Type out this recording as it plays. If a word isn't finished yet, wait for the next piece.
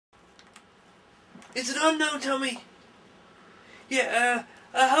Is it on now, Tommy? Yeah,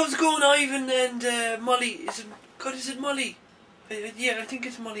 how's it going, Ivan and Molly? Is it Molly? Yeah, I think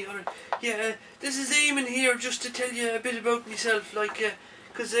it's Molly. Alright. Yeah, this is Eamon here, just to tell you a bit about myself,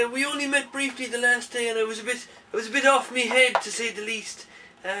 because we only met briefly the last day, and I was a bit off me head, to say the least.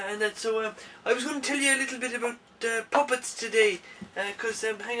 And that, so I was going to tell you a little bit about puppets today, because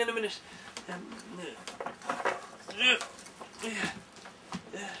hang on a minute.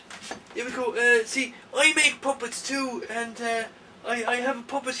 Here we go. See, I make puppets too, and I have a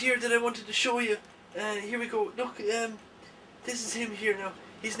puppet here that I wanted to show you. Here we go. Look, this is him here now.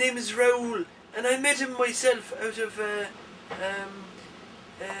 His name is Raoul, and I met him myself out of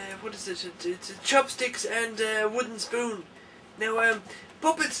what is it? It's chopsticks and a wooden spoon. Now,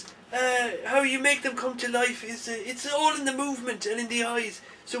 puppets, how you make them come to life is it's all in the movement and in the eyes.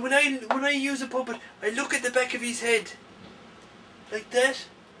 So when I use a puppet, I look at the back of his head, like that,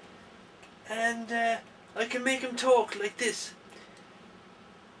 and I can make him talk like this.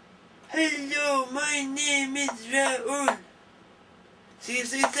 Hello, my name is Raoul. See,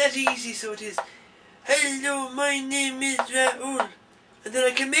 it's that easy, so it is. Hello, my name is Raoul. And then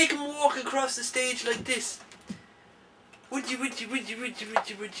I can make him walk across the stage like this. Woody.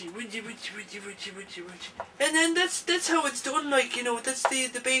 And then that's how it's done, like, you know, that's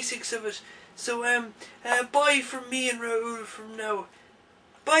the basics of it. So, bye from me and Raoul from now.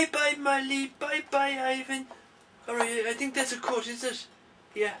 Bye bye, Molly. Bye bye, Ivan. Alright, I think that's a cut, is it?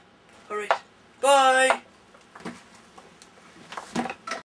 Yeah. Alright. Bye.